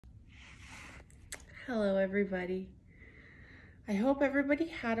Hello, everybody. I hope everybody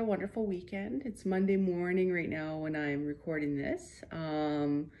had a wonderful weekend. It's Monday morning right now when I'm recording this,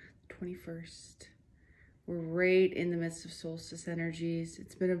 21st. We're right in the midst of Solstice Energies.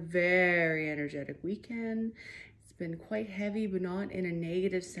 It's been a very energetic weekend. It's been quite heavy, but not in a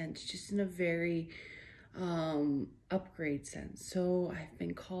negative sense, just in a very upgrade sense. So I've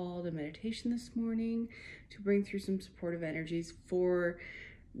been called a meditation this morning to bring through some supportive energies for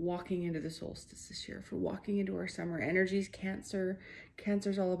walking into the solstice this year, for walking into our summer energies.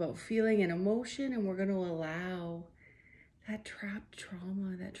 Cancer's all about feeling and emotion, and we're going to allow that trapped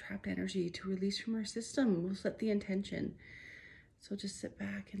trauma, that trapped energy to release from our system. We'll set the intention. So just sit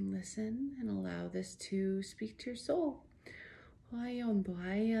back and listen and allow this to speak to your soul.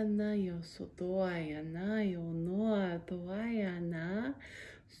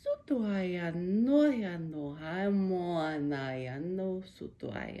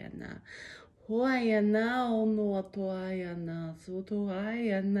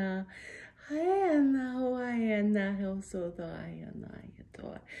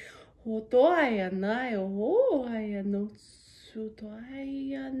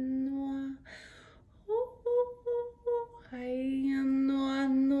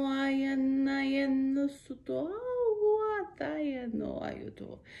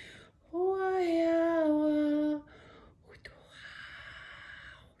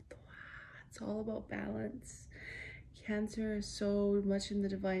 It's all about balance. Cancer is so much in the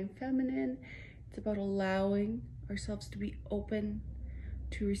divine feminine. It's about allowing ourselves to be open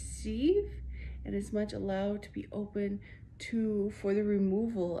to receive, and as much allowed to be open for the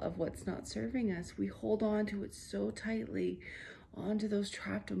removal of what's not serving us. We hold on to it so tightly, onto those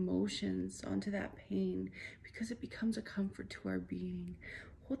trapped emotions, onto that pain, because it becomes a comfort to our being.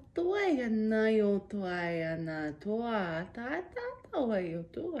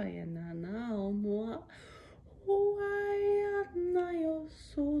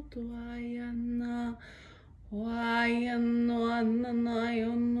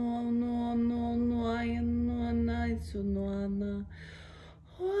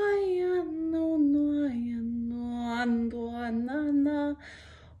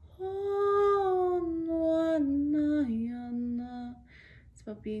 It's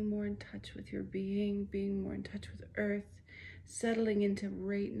about being more in touch with your being, being more in touch with Earth, settling into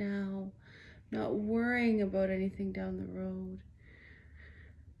right now, not worrying about anything down the road.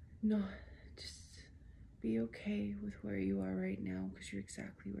 No, just be okay with where you are right now, because you're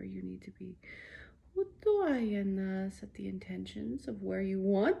exactly where you need to be. Set the intentions of where you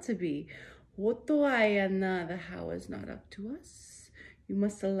want to be. The how is not up to us. You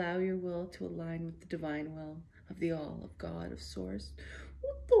must allow your will to align with the divine will of the all, of God, of Source.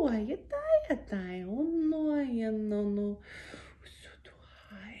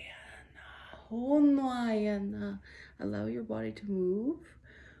 Allow your body to move.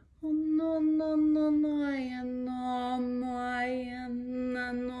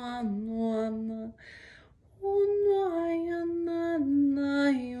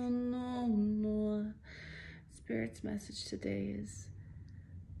 Spirit's message today is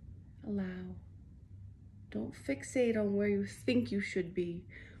allow. Don't fixate on where you think you should be.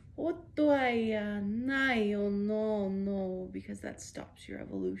 Because that stops your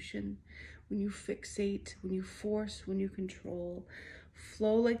evolution. When you fixate, when you force, when you control,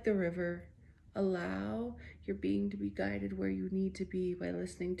 flow like the river. Allow your being to be guided where you need to be by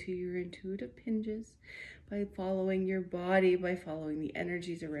listening to your intuitive hinges, by following your body, by following the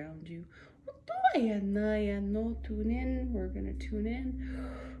energies around you. Tune in. We're going to tune in.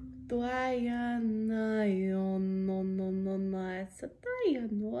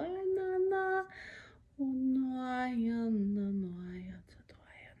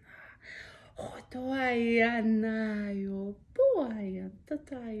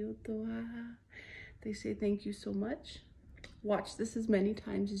 They say thank you so much. Watch this as many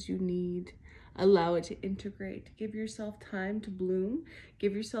times as you need. Allow it to integrate. Give yourself time to bloom.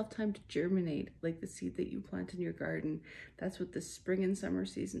 Give yourself time to germinate, like the seed that you plant in your garden. That's what the spring and summer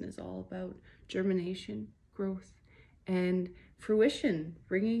season is all about. Germination, growth, and fruition.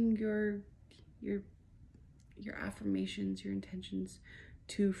 Bringing your affirmations, your intentions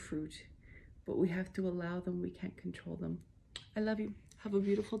to fruit. But we have to allow them. We can't control them. I love you. Have a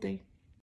beautiful day.